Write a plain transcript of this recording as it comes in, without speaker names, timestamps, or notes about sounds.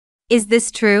Is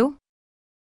this true?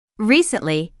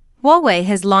 Recently, Huawei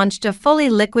has launched a fully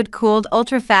liquid-cooled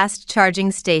ultra-fast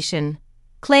charging station,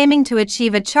 claiming to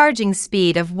achieve a charging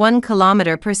speed of 1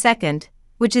 kilometer per second,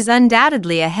 which is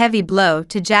undoubtedly a heavy blow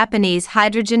to Japanese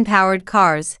hydrogen-powered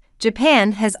cars.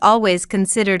 Japan has always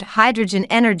considered hydrogen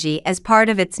energy as part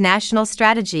of its national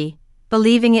strategy,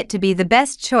 believing it to be the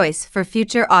best choice for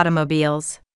future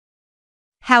automobiles.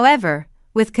 However,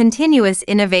 with continuous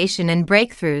innovation and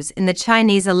breakthroughs in the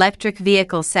Chinese electric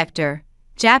vehicle sector,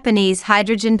 Japanese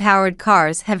hydrogen-powered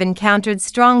cars have encountered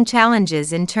strong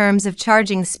challenges in terms of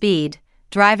charging speed,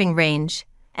 driving range,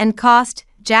 and cost.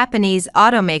 Japanese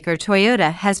automaker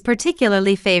Toyota has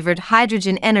particularly favored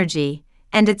hydrogen energy,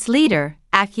 and its leader,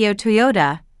 Akio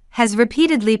Toyoda, has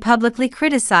repeatedly publicly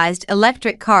criticized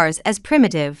electric cars as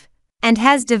primitive, and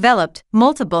has developed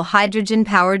multiple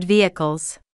hydrogen-powered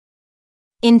vehicles.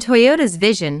 In Toyota's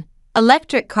vision,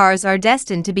 electric cars are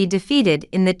destined to be defeated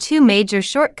in the two major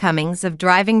shortcomings of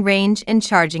driving range and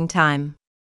charging time.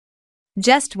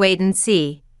 Just wait and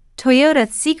see.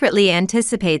 Toyota secretly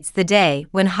anticipates the day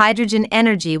when hydrogen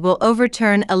energy will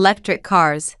overturn electric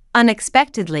cars.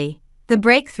 Unexpectedly, the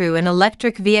breakthrough in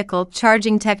electric vehicle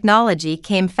charging technology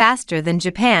came faster than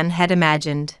Japan had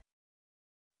imagined.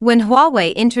 When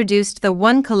Huawei introduced the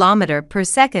 1 kilometer per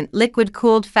second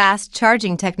liquid-cooled fast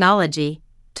charging technology,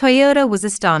 Toyota was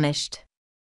astonished.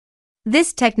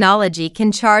 This technology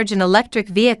can charge an electric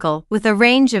vehicle with a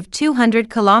range of 200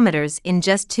 kilometers in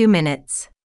just 2 minutes.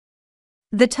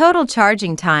 The total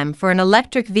charging time for an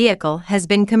electric vehicle has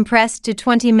been compressed to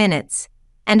 20 minutes,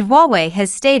 and Huawei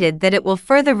has stated that it will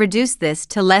further reduce this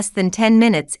to less than 10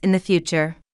 minutes in the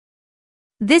future.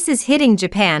 This is hitting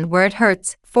Japan where it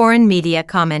hurts, foreign media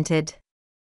commented.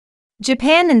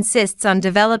 Japan insists on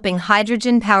developing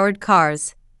hydrogen-powered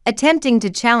cars, attempting to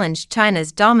challenge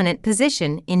China's dominant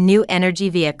position in new energy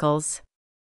vehicles.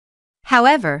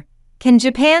 However, can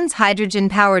Japan's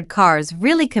hydrogen-powered cars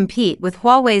really compete with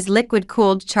Huawei's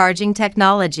liquid-cooled charging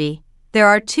technology? There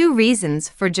are two reasons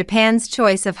for Japan's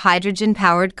choice of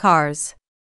hydrogen-powered cars.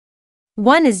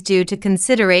 One is due to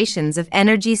considerations of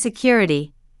energy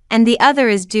security, and the other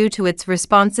is due to its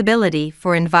responsibility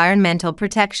for environmental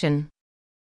protection.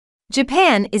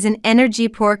 Japan is an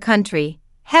energy-poor country,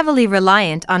 heavily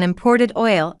reliant on imported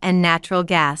oil and natural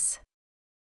gas.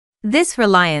 This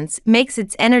reliance makes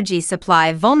its energy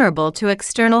supply vulnerable to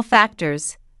external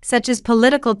factors, such as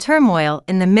political turmoil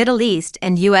in the Middle East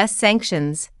and U.S.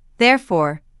 sanctions.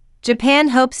 Therefore, Japan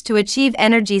hopes to achieve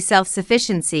energy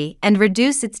self-sufficiency and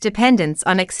reduce its dependence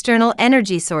on external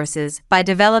energy sources by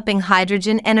developing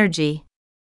hydrogen energy.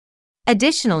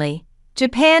 Additionally,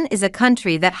 Japan is a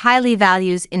country that highly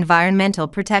values environmental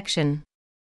protection.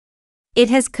 It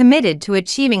has committed to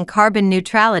achieving carbon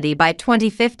neutrality by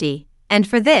 2050, and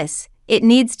for this, it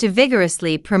needs to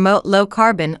vigorously promote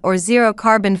low-carbon or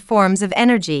zero-carbon forms of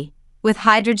energy, with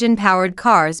hydrogen-powered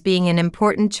cars being an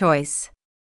important choice.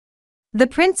 The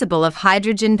principle of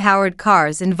hydrogen-powered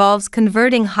cars involves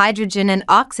converting hydrogen and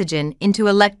oxygen into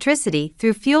electricity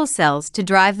through fuel cells to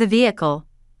drive the vehicle,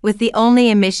 with the only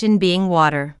emission being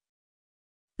water.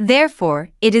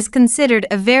 Therefore, it is considered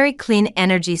a very clean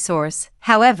energy source.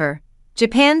 However,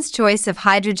 Japan's choice of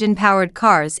hydrogen-powered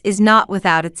cars is not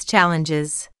without its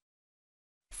challenges.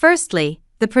 Firstly,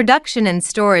 the production and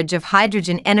storage of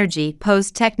hydrogen energy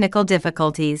pose technical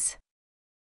difficulties.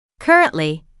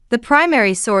 Currently, the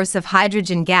primary source of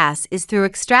hydrogen gas is through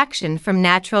extraction from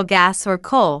natural gas or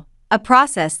coal, a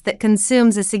process that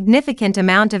consumes a significant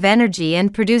amount of energy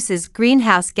and produces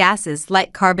greenhouse gases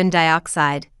like carbon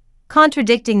dioxide,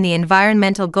 contradicting the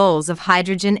environmental goals of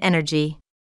hydrogen energy.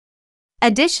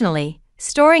 Additionally,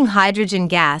 storing hydrogen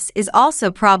gas is also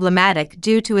problematic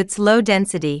due to its low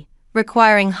density,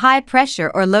 requiring high pressure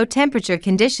or low temperature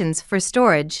conditions for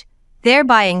storage,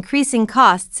 thereby increasing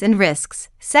costs and risks.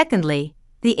 Secondly,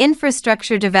 the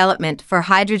infrastructure development for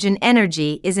hydrogen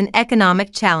energy is an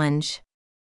economic challenge.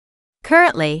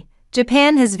 Currently,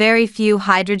 Japan has very few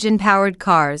hydrogen-powered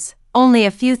cars, only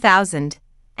a few thousand,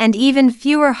 and even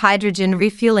fewer hydrogen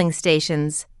refueling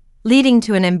stations, leading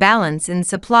to an imbalance in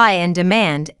supply and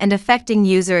demand and affecting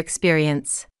user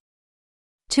experience.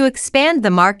 To expand the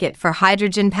market for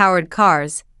hydrogen-powered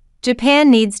cars,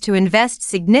 Japan needs to invest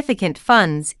significant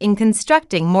funds in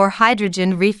constructing more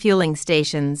hydrogen refueling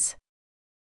stations.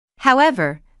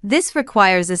 However, this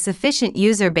requires a sufficient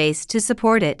user base to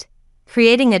support it,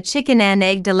 creating a chicken and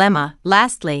egg dilemma.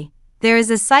 Lastly, there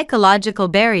is a psychological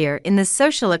barrier in the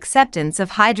social acceptance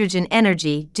of hydrogen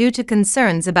energy due to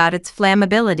concerns about its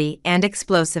flammability and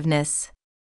explosiveness.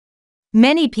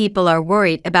 Many people are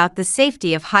worried about the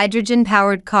safety of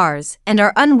hydrogen-powered cars and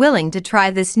are unwilling to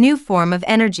try this new form of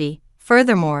energy.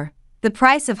 Furthermore, the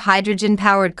price of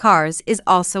hydrogen-powered cars is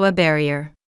also a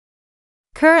barrier.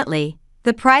 Currently,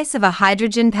 the price of a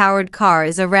hydrogen-powered car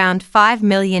is around 5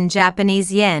 million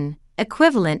Japanese yen,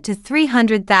 equivalent to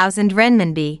 300,000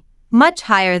 renminbi, much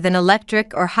higher than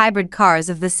electric or hybrid cars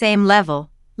of the same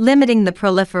level, limiting the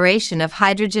proliferation of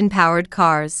hydrogen-powered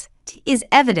cars. It is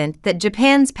evident that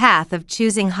Japan's path of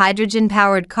choosing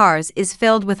hydrogen-powered cars is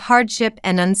filled with hardship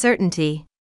and uncertainty.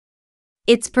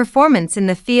 Its performance in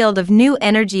the field of new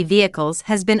energy vehicles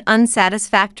has been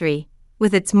unsatisfactory,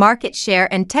 with its market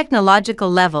share and technological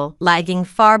level lagging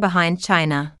far behind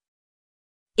China.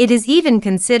 It is even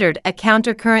considered a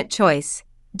countercurrent choice,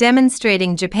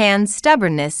 demonstrating Japan's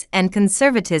stubbornness and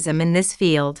conservatism in this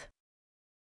field.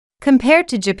 Compared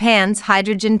to Japan's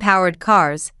hydrogen-powered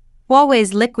cars,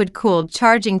 Huawei's liquid-cooled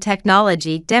charging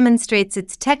technology demonstrates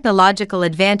its technological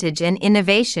advantage and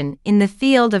innovation in the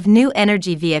field of new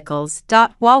energy vehicles.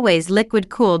 Huawei's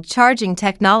liquid-cooled charging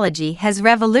technology has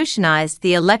revolutionized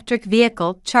the electric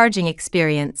vehicle charging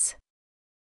experience.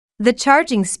 The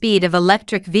charging speed of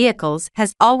electric vehicles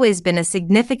has always been a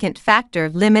significant factor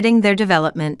limiting their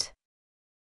development.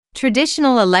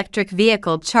 Traditional electric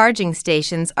vehicle charging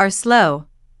stations are slow,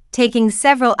 taking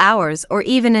several hours or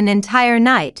even an entire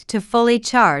night to fully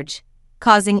charge,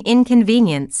 causing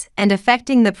inconvenience and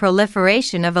affecting the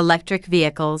proliferation of electric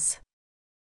vehicles.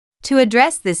 To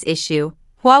address this issue,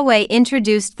 Huawei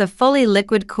introduced the fully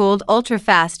liquid-cooled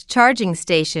ultra-fast charging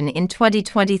station in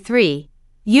 2023,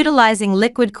 utilizing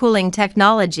liquid cooling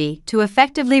technology to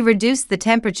effectively reduce the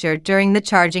temperature during the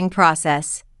charging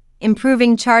process,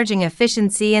 improving charging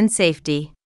efficiency and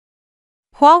safety.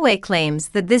 Huawei claims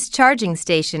that this charging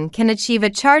station can achieve a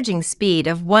charging speed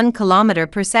of 1 kilometer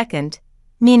per second,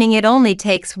 meaning it only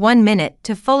takes 1 minute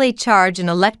to fully charge an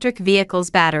electric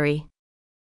vehicle's battery.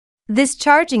 This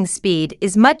charging speed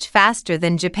is much faster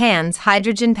than Japan's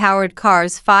hydrogen-powered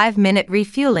car's 5-minute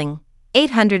refueling,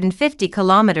 850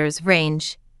 kilometers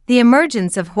range. The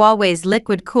emergence of Huawei's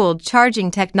liquid-cooled charging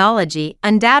technology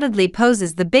undoubtedly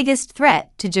poses the biggest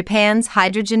threat to Japan's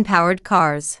hydrogen-powered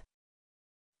cars.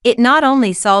 It not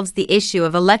only solves the issue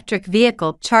of electric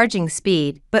vehicle charging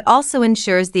speed but also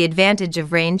ensures the advantage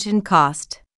of range and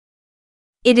cost.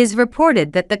 It is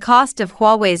reported that the cost of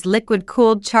Huawei's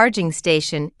liquid-cooled charging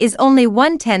station is only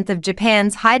 1/10 of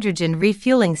Japan's hydrogen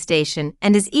refueling station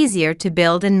and is easier to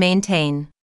build and maintain.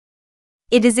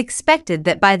 It is expected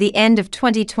that by the end of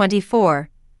 2024,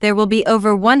 there will be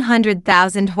over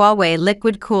 100,000 Huawei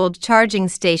liquid-cooled charging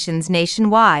stations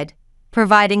nationwide,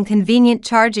 providing convenient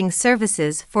charging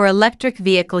services for electric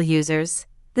vehicle users.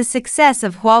 The success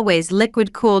of Huawei's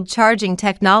liquid-cooled charging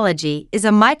technology is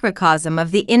a microcosm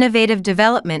of the innovative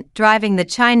development driving the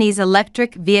Chinese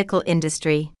electric vehicle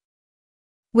industry.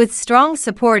 With strong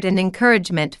support and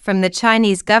encouragement from the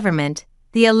Chinese government,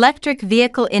 the electric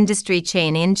vehicle industry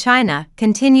chain in China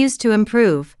continues to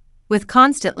improve, with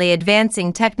constantly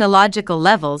advancing technological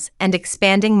levels and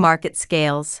expanding market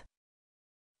scales.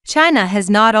 China has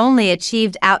not only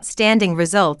achieved outstanding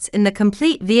results in the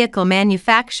complete vehicle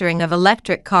manufacturing of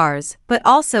electric cars but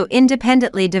also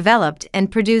independently developed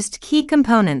and produced key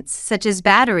components such as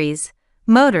batteries,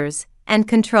 motors, and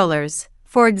controllers.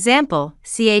 For example,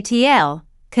 CATL,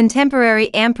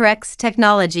 Contemporary Amperex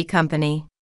Technology Company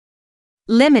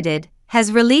Limited,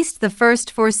 has released the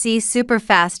first 4C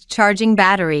superfast charging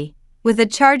battery, with a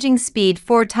charging speed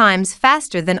 4 times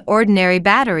faster than ordinary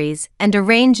batteries and a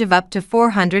range of up to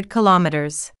 400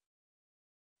 kilometers.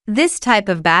 This type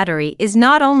of battery is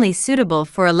not only suitable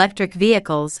for electric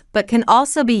vehicles but can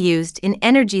also be used in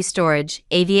energy storage,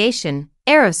 aviation,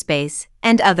 aerospace,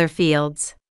 and other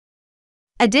fields.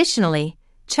 Additionally,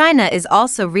 China is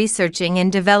also researching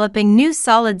and developing new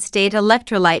solid-state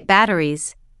electrolyte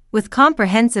batteries, with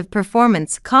comprehensive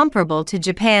performance comparable to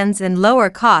Japan's and lower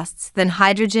costs than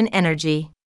hydrogen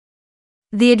energy.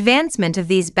 The advancement of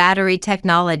these battery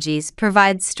technologies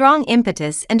provides strong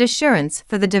impetus and assurance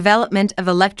for the development of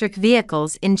electric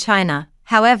vehicles in China.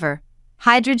 However,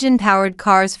 hydrogen-powered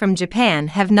cars from Japan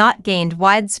have not gained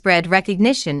widespread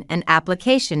recognition and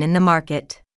application in the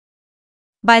market.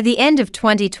 By the end of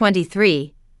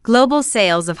 2023, global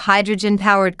sales of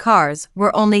hydrogen-powered cars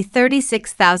were only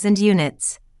 36,000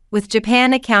 units, with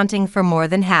Japan accounting for more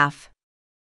than half.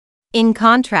 In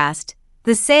contrast,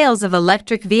 the sales of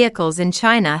electric vehicles in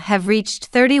China have reached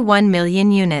 31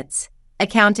 million units,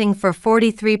 accounting for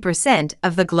 43%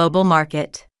 of the global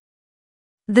market.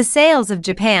 The sales of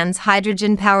Japan's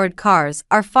hydrogen-powered cars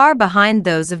are far behind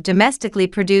those of domestically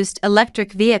produced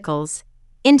electric vehicles,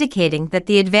 indicating that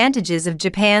the advantages of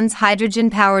Japan's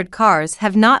hydrogen-powered cars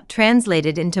have not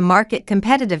translated into market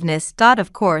competitiveness.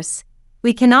 Of course,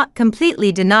 we cannot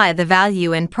completely deny the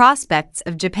value and prospects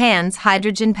of Japan's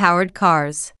hydrogen-powered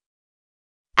cars.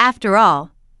 After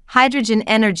all, hydrogen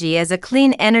energy as a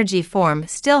clean energy form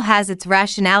still has its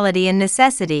rationality and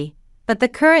necessity, but the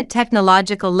current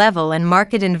technological level and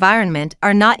market environment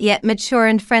are not yet mature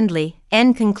and friendly.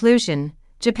 In conclusion,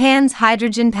 Japan's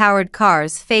hydrogen-powered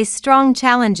cars face strong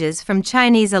challenges from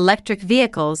Chinese electric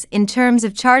vehicles in terms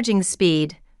of charging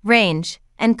speed, range,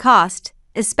 and cost,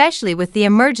 especially with the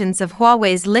emergence of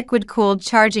Huawei's liquid-cooled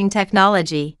charging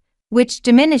technology, which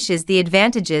diminishes the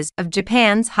advantages of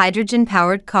Japan's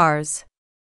hydrogen-powered cars.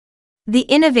 The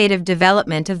innovative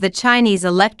development of the Chinese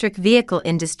electric vehicle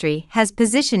industry has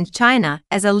positioned China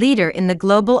as a leader in the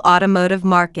global automotive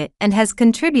market and has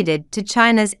contributed to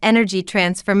China's energy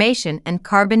transformation and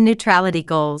carbon neutrality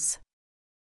goals.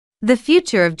 The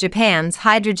future of Japan's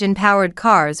hydrogen-powered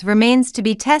cars remains to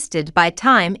be tested by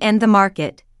time and the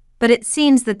market, but it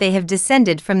seems that they have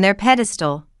descended from their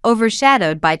pedestal,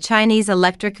 overshadowed by Chinese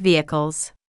electric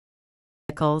vehicles.